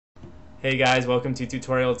Hey guys, welcome to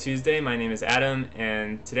Tutorial Tuesday. My name is Adam,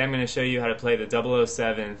 and today I'm going to show you how to play the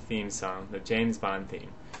 007 theme song, the James Bond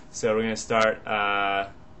theme. So we're going to start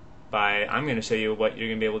I'm going to show you what you're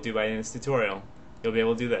going to be able to do by the end of this tutorial. You'll be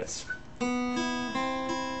able to do this.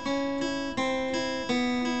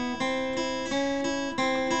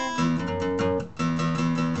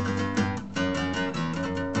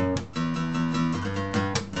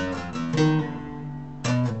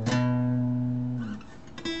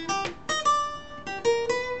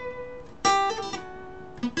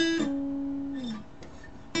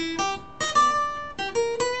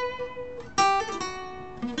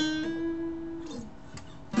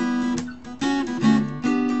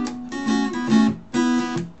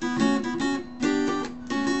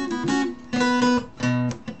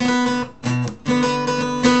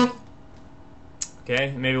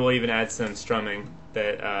 Okay, maybe we'll even add some strumming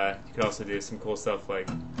that you could also do some cool stuff like.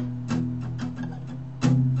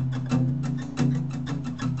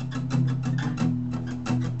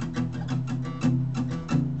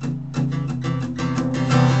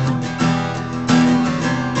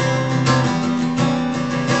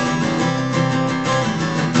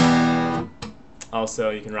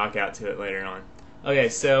 Also, you can rock out to it later on. Okay,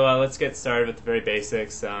 so let's get started with the very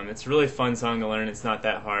basics. It's a really fun song to learn. It's not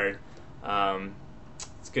that hard.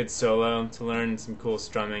 It's a good solo to learn, some cool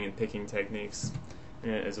strumming and picking techniques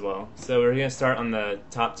in it as well. So we're going to start on the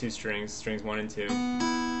top two strings, strings 1 and 2.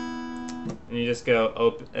 And you just go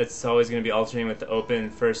open. It's always going to be alternating with the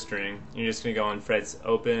open first string. You're just going to go on frets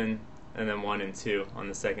open and then 1 and 2 on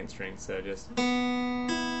the second string. So just.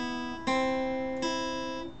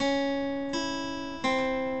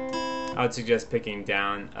 I would suggest picking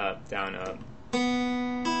down, up, down, up.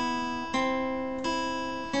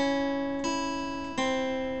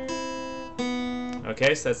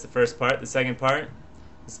 Okay, so that's the first part. The second part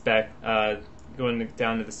is back, going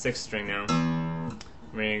down to the 6th string now.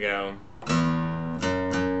 We're going to go.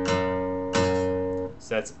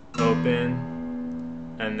 So that's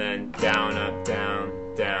open, and then down, up, down,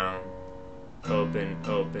 down. Open,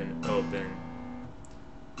 open, open.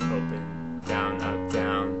 Open, down, up,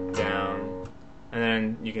 down, down. And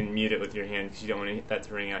then you can mute it with your hand because you don't want that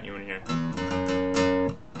to ring out. You want to hear.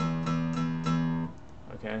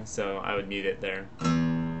 Okay, so I would mute it there.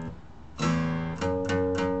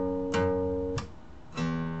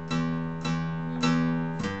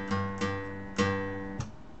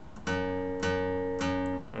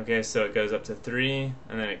 Okay, so it goes up to 3,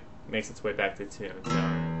 and then it makes its way back to 2. So.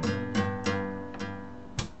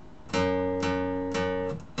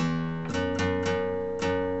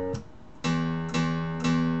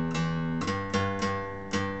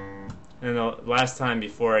 And the last time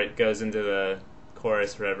before it goes into the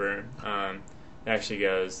chorus, whatever, it actually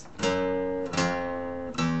goes,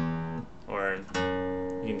 or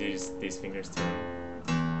you can do just these fingers too.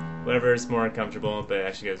 Whatever is more comfortable, but it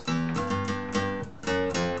actually goes.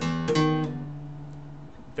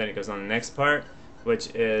 Then it goes on the next part,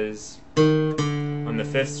 which is on the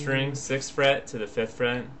 5th string, 6th fret to the 5th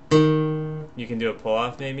fret. You can do a pull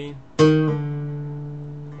off maybe,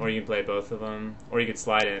 or you can play both of them, or you could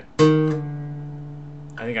slide it.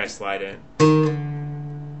 I think I slide it.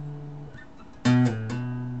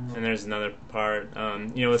 And there's another part.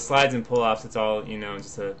 You know, with slides and pull-offs, it's all, you know,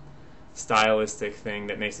 just a stylistic thing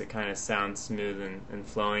that makes it kind of sound smooth and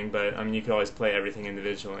flowing, but I mean, you could always play everything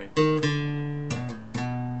individually.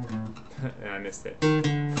 I missed it.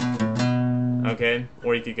 Okay,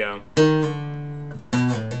 or you could go.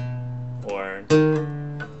 Or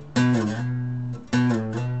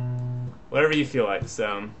whatever you feel like.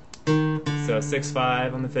 So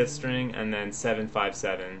 6-5 on the 5th string, and then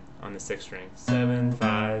 7-5-7 on the 6th string.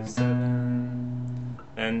 7-5-7,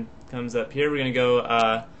 and comes up here. We're gonna go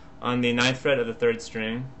on the 9th fret of the 3rd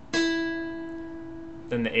string,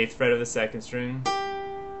 then the 8th fret of the 2nd string,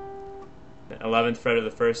 the 11th fret of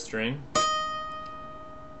the 1st string,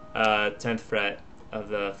 10th fret of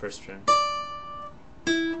the 1st string.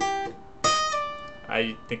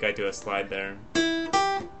 I think I do a slide there.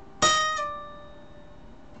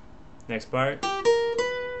 Next part,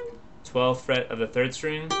 12th fret of the 3rd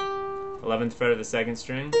string, 11th fret of the 2nd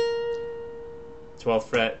string, 12th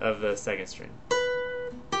fret of the 2nd string.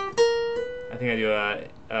 I think I do a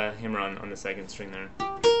hammer on the 2nd string there.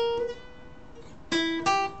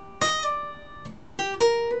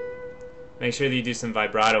 Make sure that you do some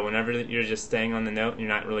vibrato. Whenever you're just staying on the note, you're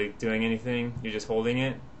not really doing anything, you're just holding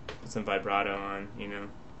it, put some vibrato on, you know.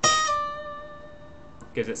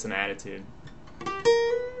 Gives it some attitude.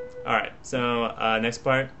 Alright, so next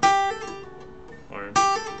part, or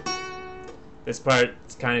this part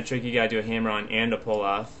is kind of tricky. You gotta do a hammer on and a pull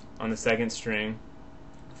off on the 2nd string,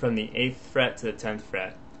 from the 8th fret to the 10th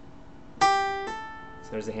fret. So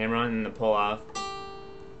there's a hammer on and the pull off.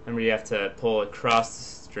 Remember, you have to pull across the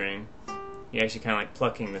string. You're actually kind of like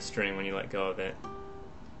plucking the string when you let go of it.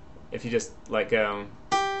 If you just let go,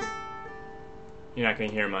 you're not going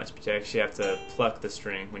to hear much, but you actually have to pluck the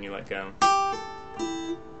string when you let go.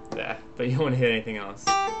 Yeah, but you don't want to hit anything else.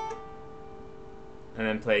 And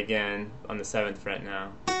then play again on the 7th fret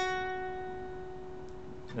now.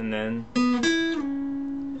 And then,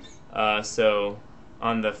 so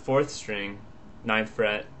on the 4th string, 9th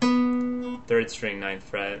fret, 3rd string, 9th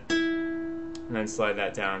fret, and then slide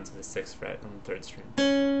that down to the 6th fret on the 3rd string.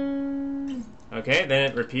 Okay, then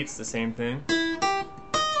it repeats the same thing.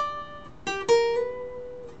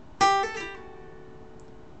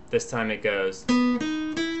 This time it goes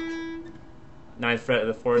 9th fret of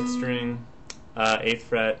the 4th string, 8th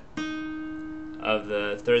fret of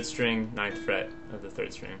the 3rd string, 9th fret of the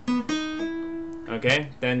 3rd string. Okay,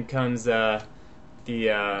 then comes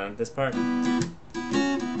this part.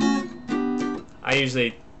 I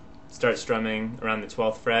usually start strumming around the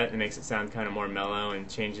 12th fret. It makes it sound kind of more mellow and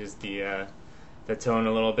changes the tone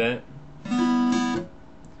a little bit. So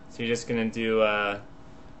you're just gonna do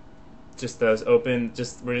just those open.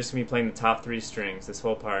 We're just gonna be playing the top 3 strings. This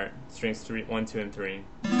whole part, strings 3, 1, 2, and 3.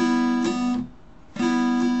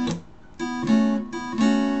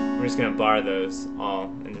 We're just gonna bar those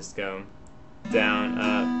all and just go down,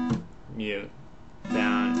 up, mute,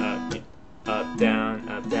 down, up, down,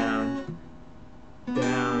 up, down,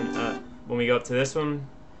 down, up. When we go up to this one,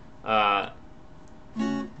 I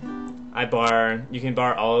bar. You can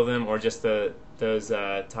bar all of them or just those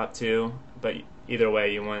top 2, but either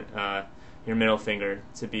way, you want your middle finger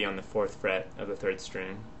to be on the 4th fret of the 3rd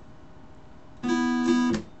string.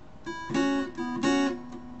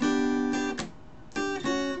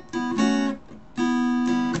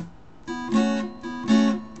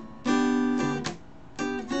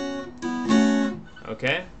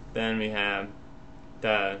 Okay, then we have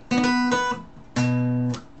the.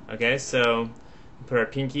 Okay, so we put our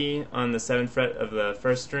pinky on the 7th fret of the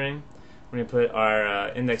 1st string. We're going to put our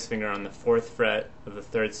index finger on the 4th fret of the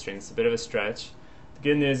 3rd string. It's a bit of a stretch. The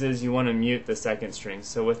good news is you want to mute the 2nd string.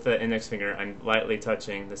 So with the index finger, I'm lightly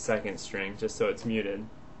touching the 2nd string just so it's muted.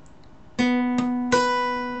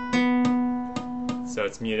 So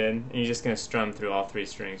it's muted, and you're just going to strum through all 3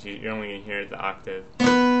 strings. You're only going to hear the octave.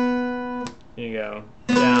 Here you go,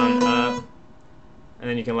 down, up, and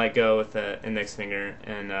then you can let go with the index finger,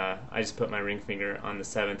 and I just put my ring finger on the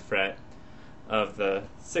 7th fret of the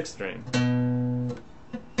 6th string.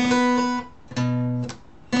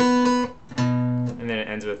 And then it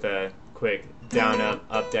ends with a quick down,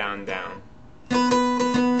 up, down, down.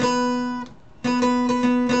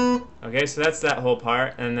 Okay, so that's that whole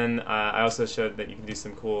part, and then I also showed that you can do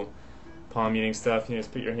some cool palm muting stuff. You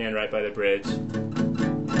just put your hand right by the bridge.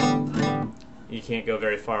 You can't go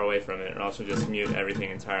very far away from it, or else you'll just mute everything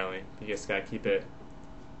entirely. You just gotta keep it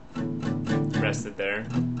rested there.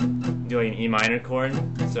 Do like an E minor chord,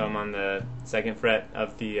 so I'm on the 2nd fret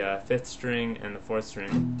of the 5th string and the 4th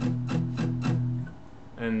string,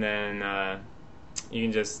 and then you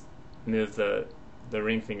can just move the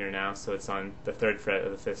ring finger now, so it's on the 3rd fret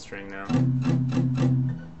of the 5th string now,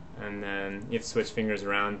 and then you have to switch fingers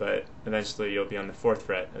around, but eventually you'll be on the 4th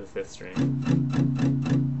fret of the 5th string.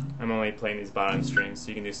 I'm only playing these bottom strings, so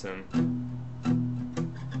you can do some.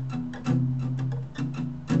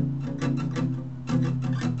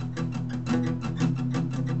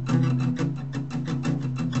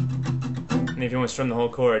 And if you want to strum the whole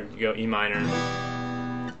chord, you go E minor,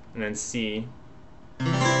 and then C,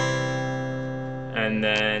 and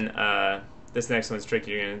then this next one's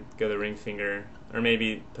tricky. You're going to go the ring finger, or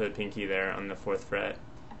maybe put a pinky there on the 4th fret,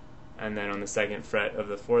 and then on the 2nd fret of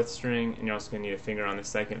the 4th string, and you're also going to need a finger on the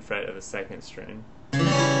 2nd fret of the 2nd string.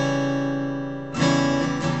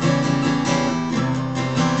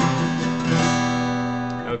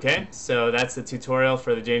 Okay, so that's the tutorial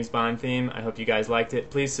for the James Bond theme. I hope you guys liked it.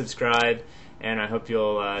 Please subscribe, and I hope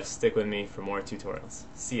you'll stick with me for more tutorials.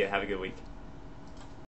 See ya, have a good week.